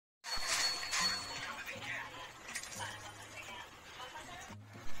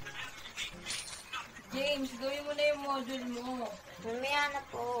James, gawin mo na yung module mo. Mamaya na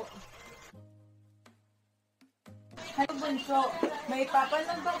po. Ano bunso, may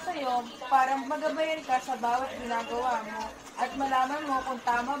ipapanood ako sa'yo para magabayan ka sa bawat ginagawa mo at malaman mo kung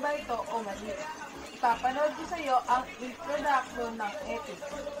tama ba ito o mali. Ipapanood ko sa'yo ang introduction ng ethics.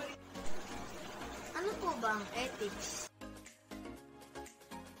 Ano po ba ang ethics?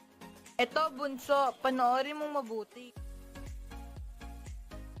 Ito bunso, panoorin mong mabuti.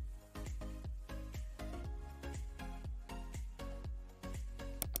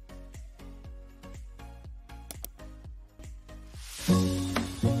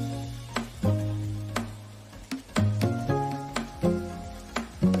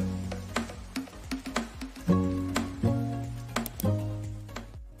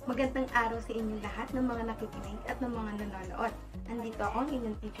 Magandang araw sa inyong lahat ng mga nakikinig at ng mga nanonood. Andito ako ang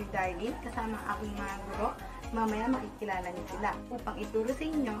inyong teacher Darlene kasama ang aking mga guro. Mamaya makikilala niyo sila upang ituro sa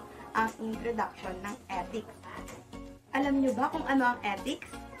inyo ang introduction ng ethics. Alam niyo ba kung ano ang ethics?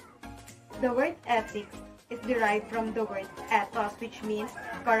 The word ethics is derived from the word ethos, which means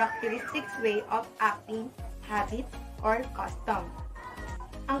characteristics, way of acting, habits, or custom.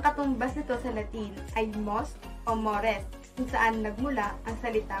 Ang katumbas nito sa Latin ay mos o mores, kung saan nagmula ang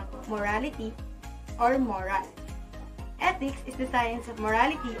salitang morality or moral. Ethics is the science of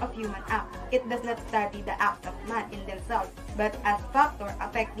morality of human acts. It does not study the acts of man in themselves, but as factor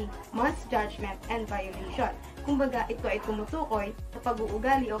affecting man's judgment and violation. Kumbaga, ito ay tumutukoy sa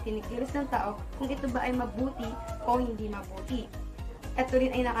pag-uugali o kinikilos ng tao kung ito ba ay mabuti o hindi mabuti. Ito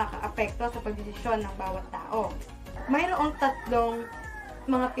rin ay nakaka-apekto sa pagdesisyon ng bawat tao. Mayroong tatlong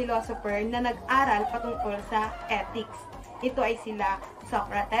mga philosopher na nag-aral patungkol sa ethics. Ito ay sila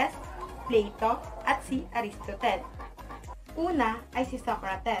Socrates, Plato, at si Aristotle. Una ay si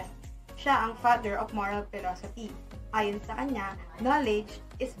Socrates. Siya ang father of moral philosophy. Ayon sa kanya, knowledge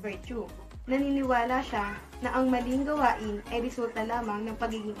is virtue. Naniniwala siya na ang maling gawain ay resulta lamang ng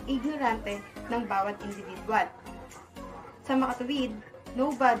pagiging ignorante ng bawat individual. Sa makatuwid,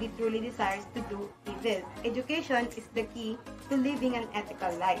 nobody truly desires to do evil. Education is the key to living an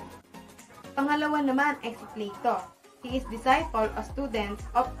ethical life. Pangalawa naman ay si Plato. He is disciple or student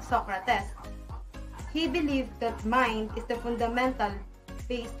of Socrates. He believed that mind is the fundamental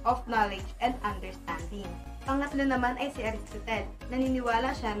base of knowledge and understanding. Pangatlo naman ay si Aristotle. Naniniwala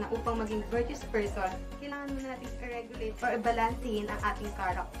siya na upang maging virtuous person, kailangan mo natin i-regulate or i-balancehin ang ating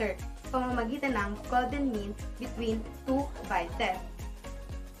character sa pamamagitan ng golden mean between two vices.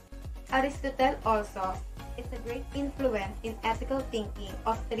 Aristotle also is a great influence in ethical thinking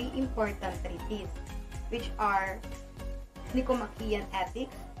of three important treatises, which are Nicomachean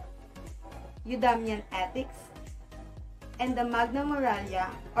Ethics, Eudamian Ethics, and the Magna Moralia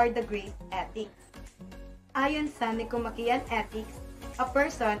or the Great Ethics. Ayon sa Nicomachean Ethics, a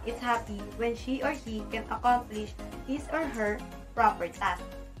person is happy when she or he can accomplish his or her proper task.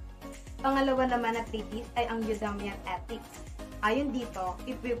 Pangalawa naman na treatise ay ang Eudamian Ethics. Ayon dito,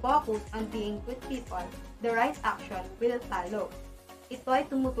 if we focus on being good people, the right action will follow. Ito ay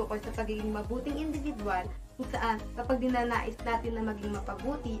tumutukoy sa pagiging mabuting individual kung saan kapag dinanais natin na maging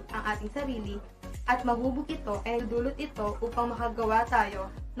mapabuti ang ating sarili at mahubog ito ay nagdulot ito upang makagawa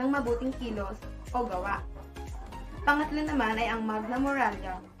tayo ng mabuting kilos o gawa. Pangatlo naman ay ang Magna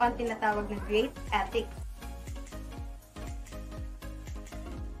Moralia o ang tinatawag na Great Ethics.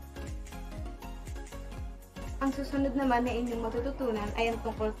 Ang susunod naman na inyong matututunan ay ang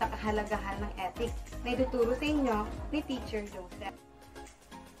tungkol sa kahalagahan ng ethics na ituturo sa inyo ni Teacher Joseph.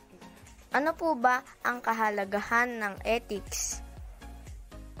 Ano po ba ang kahalagahan ng ethics?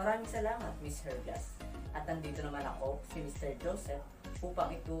 Maraming salamat, Ms. Hergas. At nandito naman ako, si Mr. Joseph, upang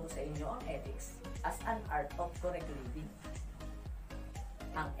ituro sa inyo ang ethics as an art of correct living.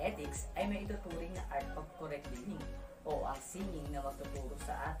 Ang ethics ay may ituturing na art of correct living o ang sining na magtuturo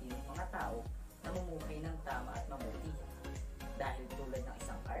sa atin mga tao na mamumuhay ng tama at mabuti. Dahil tulad ng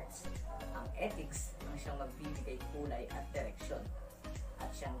isang arts, ang ethics ang siyang magbibigay kulay at direksyon at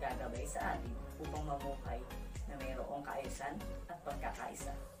siyang gagabay sa atin upang mamuhay na mayroong kaayusan at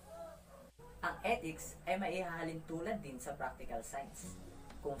pagkakaisa. Ang ethics ay maihahalin tulad din sa practical science,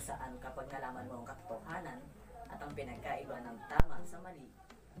 kung saan kapag nalaman mo ang katotohanan at ang pinagkaiba ng tama sa mali,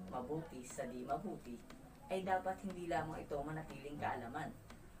 mabuti sa di mabuti, ay dapat hindi lamang ito manatiling kaalaman,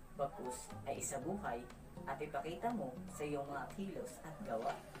 bagkus ay isabuhay at ipakita mo sa iyong mga kilos at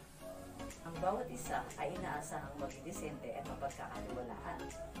gawa. Ang bawat isa ay inaasahang maging disente at mapagkakatiwalaan.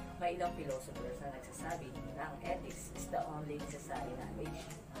 May ilang philosophers na nagsasabi na ang ethics is the only necessary knowledge.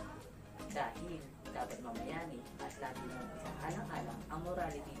 Dahil dapat mamayani at lagi mong isaalang-alang ang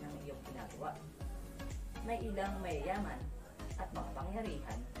morality ng iyong ginagawa. May ilang mayayaman at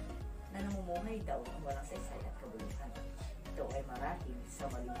makapangyarihan na namumuhay daw ng walang saysay at kabuluhan. Ito ay marahil sa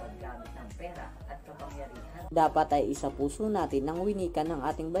maling paggamit ng pera at kapangyarihan. Dapat ay isa puso natin ng winikan ng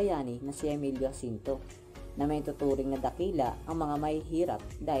ating bayani na si Emilio Jacinto, na may tuturing na dakila ang mga mahihirap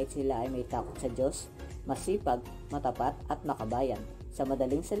dahil sila ay may takot sa Diyos, masipag, matapat at makabayan. Sa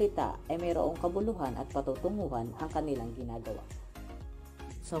madaling salita ay mayroong kabuluhan at patutunguhan ang kanilang ginagawa.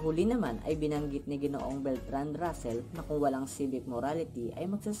 Sa huli naman ay binanggit ni Ginoong Bertrand Russell na kung walang civic morality ay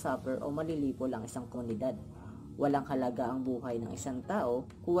magsasuffer o malilipo lang isang komunidad. Walang halaga ang buhay ng isang tao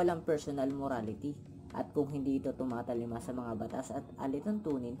kung walang personal morality, at kung hindi ito tumatalima sa mga batas at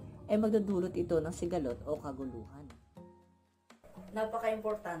alituntunin ay magdudulot ito ng sigalot o kaguluhan.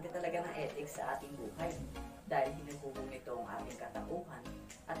 Napaka-importante talaga ng ethics sa ating buhay dahil hinuhubog nito ang ating katauhan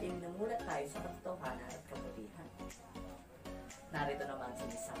at iminamulat tayo sa katotohanan at kabutihan. Narito naman si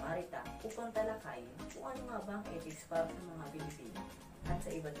Miss Samarita upang talakayin kung ano nga ba ang ethics para sa mga Pilipino at sa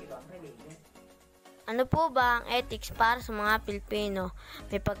iba't ibang relihiyon. Ano po ba ang ethics para sa mga Pilipino?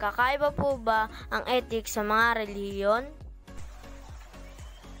 May pagkakaiba po ba ang ethics sa mga relihiyon?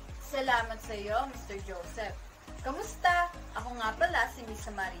 Salamat sa iyo, Mr. Joseph. Kamusta? Ako nga pala si Miss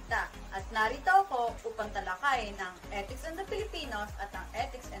Samarita at narito ako upang talakayin ang ethics and the Filipinos at ang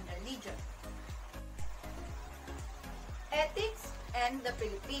ethics and religion. Ethics and the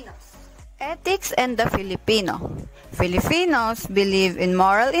Filipinos. Ethics and the Filipino. Filipinos believe in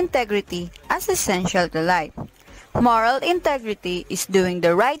moral integrity as essential to life. Moral integrity is doing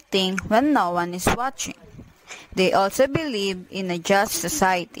the right thing when no one is watching. They also believe in a just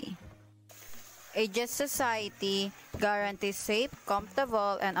society. A just society guarantees safe,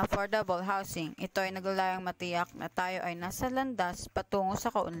 comfortable, and affordable housing. Ito ay naglalayang matiyak na tayo ay nasa landas patungo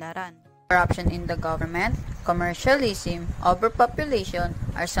sa kaunlaran. Corruption in the government, commercialism, overpopulation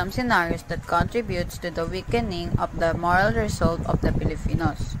are some scenarios that contributes to the weakening of the moral resolve of the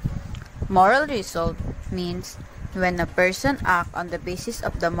Filipinos. Moral resolve means when a person acts on the basis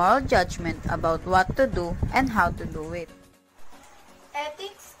of the moral judgment about what to do and how to do it.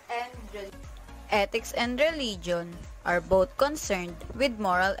 Ethics and religion are both concerned with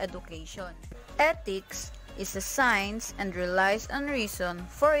moral education. Ethics is a science and relies on reason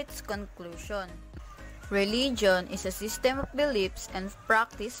for its conclusion. Religion is a system of beliefs and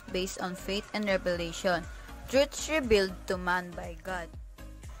practice based on faith and revelation, truths revealed to man by God.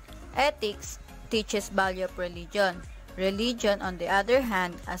 Ethics teaches value of religion. Religion, on the other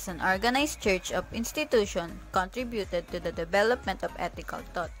hand, as an organized church of institution, contributed to the development of ethical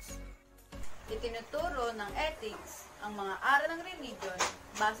thoughts. Itinuturo ng ethics ang mga aral ng religion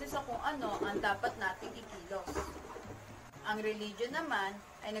base sa kung ano ang dapat nating ikilos. Ang religion naman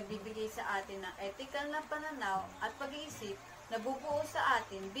ay nagbibigay sa atin ng ethical na pananaw at pag-iisip na bubuo sa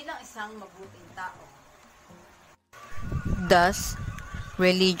atin bilang isang mabuting tao. Thus,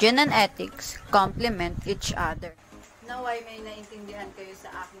 religion and ethics complement each other. Naway may naintindihan kayo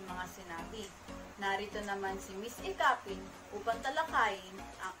sa aking mga sinabi. Narito naman si Miss Ikapin upang talakayin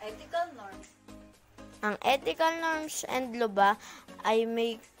ang ethical norms. Ang ethical norms and law ba ay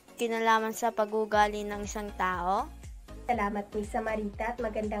may kinalaman sa pag-uugali ng isang tao? Salamat Miss Samarita at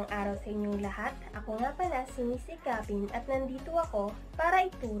magandang araw sa inyong lahat. Ako nga pala si Miss Ikapin at nandito ako para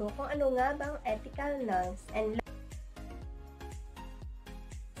ituro kung ano nga bang ethical norms and law.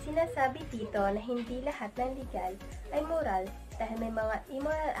 Sinasabi dito na hindi lahat ng legal ay moral dahil may mga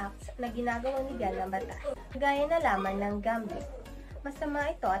immoral acts na ginagawang legal ng batas. Gaya na lamang ng gambling. Masama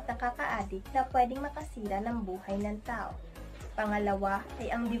ito at nakaka-addict na pwedeng makasira ng buhay ng tao. Pangalawa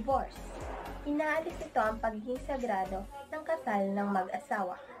ay ang divorce. Inaalis ito ang pagiging sagrado ng kasal ng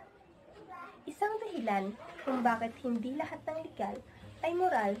mag-asawa. Isang dahilan kung bakit hindi lahat ng legal ay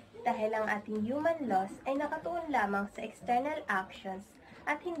moral dahil ang ating human laws ay nakatuon lamang sa external actions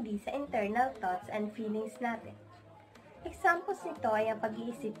at hindi sa internal thoughts and feelings natin. Examples nito ay ang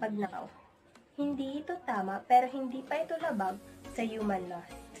pag-iisip pagnakaw. Hindi ito tama pero hindi pa ito labag sa human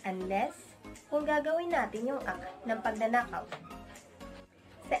laws unless kung gagawin natin yung act ng pagnanakaw.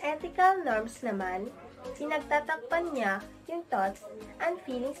 Sa ethical norms naman, pinagtatakpan niya yung thoughts and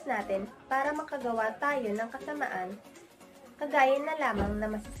feelings natin para makagawa tayo ng kasamaan, kagaya na lamang na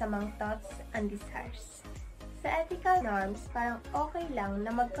masasamang thoughts and desires. Sa ethical norms, parang okay lang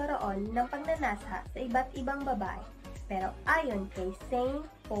na magkaroon ng pagnanasa sa iba't ibang babae. Pero ayon kay St.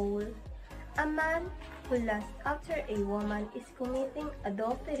 Paul, a man who lusts after a woman is committing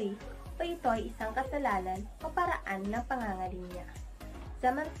adultery o ito ay isang kasalanan o paraan ng pangangalinnya.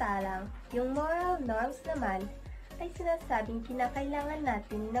 Samantalang, yung moral norms naman ay sinasabing kinakailangan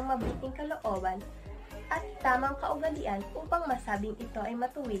natin ng mabuting kalooban at tamang kaugalian upang masabing ito ay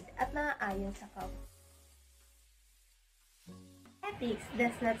matuwid at naaayon sa kautos. Ethics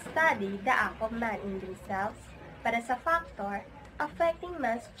does not study the act of man in themselves, but as a factor affecting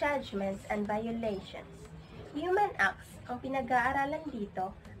man's judgments and violations. Human acts ang pinag-aaralan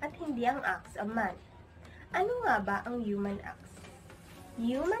dito at hindi ang acts of man. Ano nga ba ang human acts?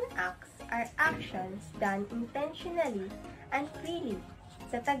 Human acts are actions done intentionally and freely.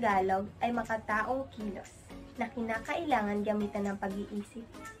 Sa Tagalog ay makataong kilos na kinakailangan gamitan ng pag-iisip,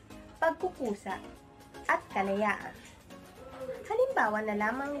 pagkukusa, at kalayaan. Halimbawa na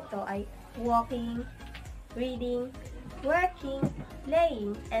lamang nito ay walking, reading, working,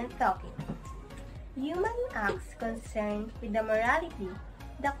 playing, and talking. Human acts concern with the morality,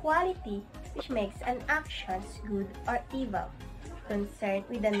 the quality which makes an actions good or evil, concerned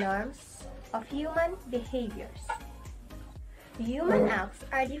with the norms of human behaviors. Human acts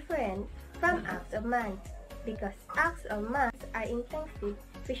are different from acts of man because acts of man are intensive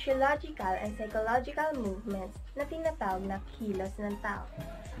physiological and psychological movements na tinatawag na kilos ng tao.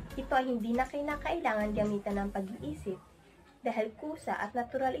 Ito ay hindi na kinakailangan gamitan ng pag-iisip dahil kusa at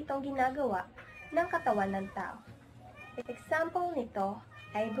natural itong ginagawa ng katawan ng tao. Example nito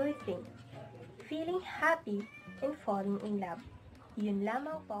ay breathing, feeling happy, and falling in love. Yun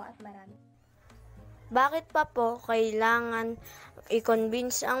lamang po at marami. Bakit pa po kailangan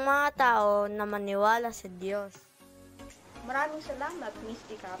i-convince ang mga tao na maniwala sa Diyos? Maraming salamat, Miss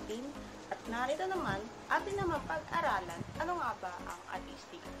Captain. At narito naman, atin naman pag-aralan ano nga ba ang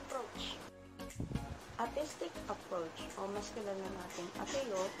atheistic approach. Atheistic approach, o mas kilala natin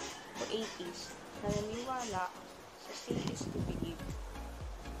ateo o atheist, na naniniwala sa see is to believe.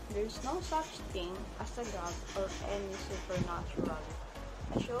 There is no such thing as a God or any supernatural.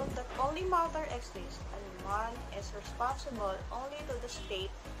 Assume that only matter exists and man is responsible only to the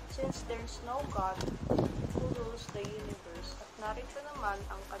state since there is no God who rules the universe. At narito naman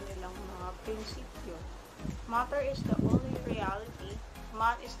ang kanilang mga prinsipyo. Matter is the only reality,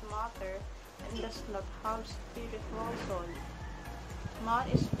 man is matter, and does not have spiritual soul.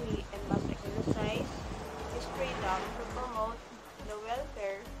 Man is free and must exercise his freedom to promote the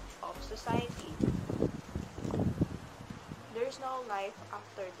welfare of society. There is no life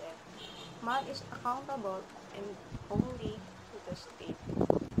after death. Man is accountable and only to the state.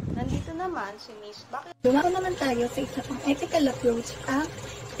 Nandito naman si Miss Bakit. Dumako naman tayo sa isa pang ethical approach, ang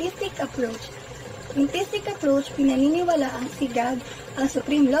theistic approach. Yung theistic approach, pinaniniwala ang si God, ang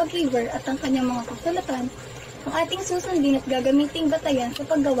supreme lawgiver at ang kanyang mga kasulatan, ang ating susundin at gagamiting batayan sa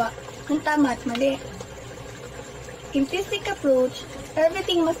paggawa ng tama at mali. In theistic approach,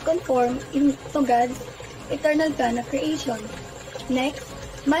 everything must conform to God's eternal plan of creation. Next,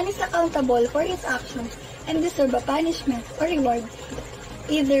 man is accountable for his actions and deserve a punishment or reward,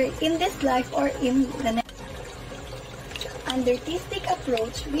 either in this life or in the next. Under theistic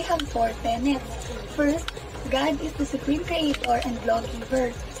approach, we have 4 tenets. First, God is the supreme creator and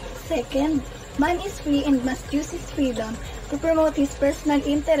lawgiver. Second, man is free and must use his freedom to promote his personal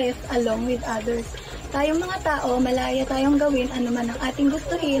interests along with others. Tayong mga tao, malaya tayong gawin anuman ang ating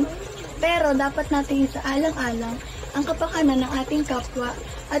gustuhin, pero dapat natin isaalang-alang ang kapakanan ng ating kapwa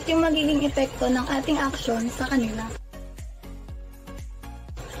at yung magiging epekto ng ating aksyon sa kanila.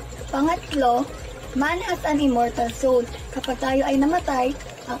 Pangatlo, man has an immortal soul. Kapag tayo ay namatay,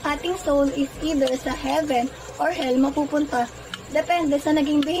 ang ating soul is either sa heaven or hell mapupunta. Depende sa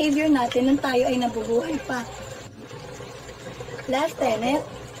naging behavior natin nung tayo ay nabubuhay pa. Last tenet,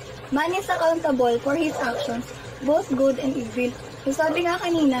 man is accountable for his actions, both good and evil. So sabi nga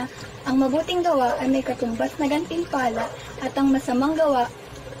kanina, ang mabuting gawa ay may katumbas na gantimpala at ang masamang gawa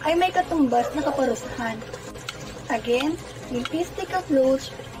ay may katumbas na kaparusahan. Again, in theistic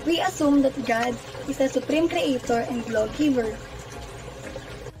approach, we assume that God is a supreme creator and lawgiver.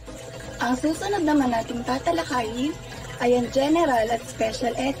 Ang susunod naman nating tatalakayin ay ang general at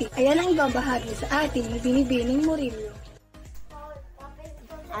special ethics. Ayan ang ibabahagi sa ating ni Binibining Murillo.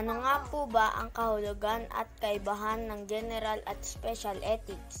 Ano nga po ba ang kahulugan at kaibahan ng general at special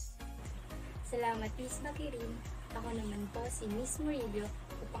ethics? Salamat, Miss Makirin. Ako naman po si Miss Murillo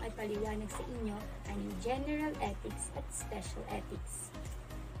upang ipaliwanag sa inyo ang general ethics at special ethics.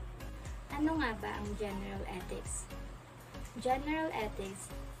 Ano nga ba ang general ethics? General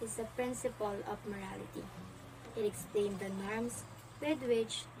ethics is the principle of morality. It explains the norms with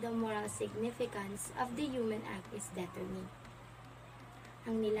which the moral significance of the human act is determined.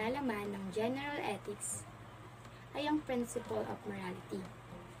 Ang nilalaman ng general ethics ay ang principle of morality.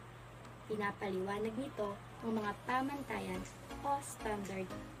 Pinapaliwanag nito ang mga pamantayan o standard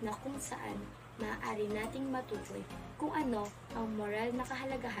na kung saan maaari nating matukoy kung ano ang moral na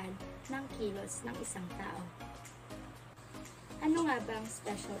kahalagahan ng kilos ng isang tao. Ano nga ba ang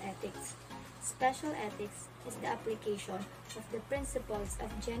special ethics? Special ethics is the application of the principles of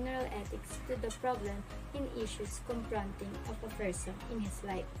general ethics to the problem and issues confronting of a person in his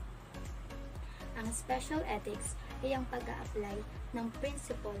life. Ang special ethics ay ang pag-a-apply ng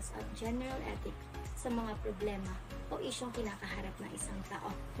principles of general ethics sa mga problema o isyong kinakaharap ng isang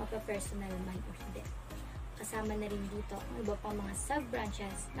tao, mapa-personal man o hindi. Kasama na rin dito ang iba pang mga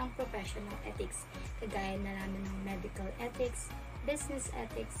sub-branches ng professional ethics, kagaya na namin ng medical ethics, business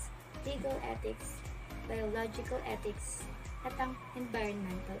ethics, legal ethics, biological ethics, at ang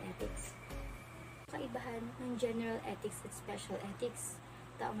environmental ethics. Kaibahan ng general ethics at special ethics.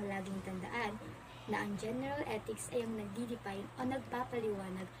 Ito ang laging tandaan na ang general ethics ay ang nagdi-define o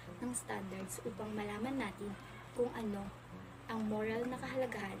nagpapaliwanag ng standards upang malaman natin kung ano ang moral na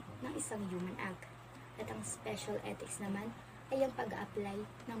kahalagahan ng isang human act. At ang special ethics naman ay ang pag-a-apply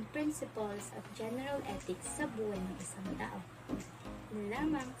ng principles of general ethics sa buhay ng isang tao. Yun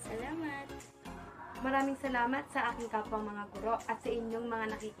lamang. Salamat! Maraming salamat sa aking kapwa mga guro at sa inyong mga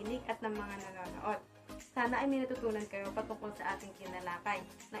nakikinig at ng mga nanonood. Sana ay may natutunan kayo patungkol sa ating kinalakay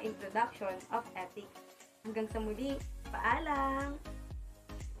na Introduction of Ethics. Hanggang sa muli, paalam!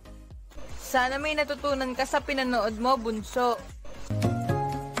 Sana may natutunan ka sa pinanood mo, bunso.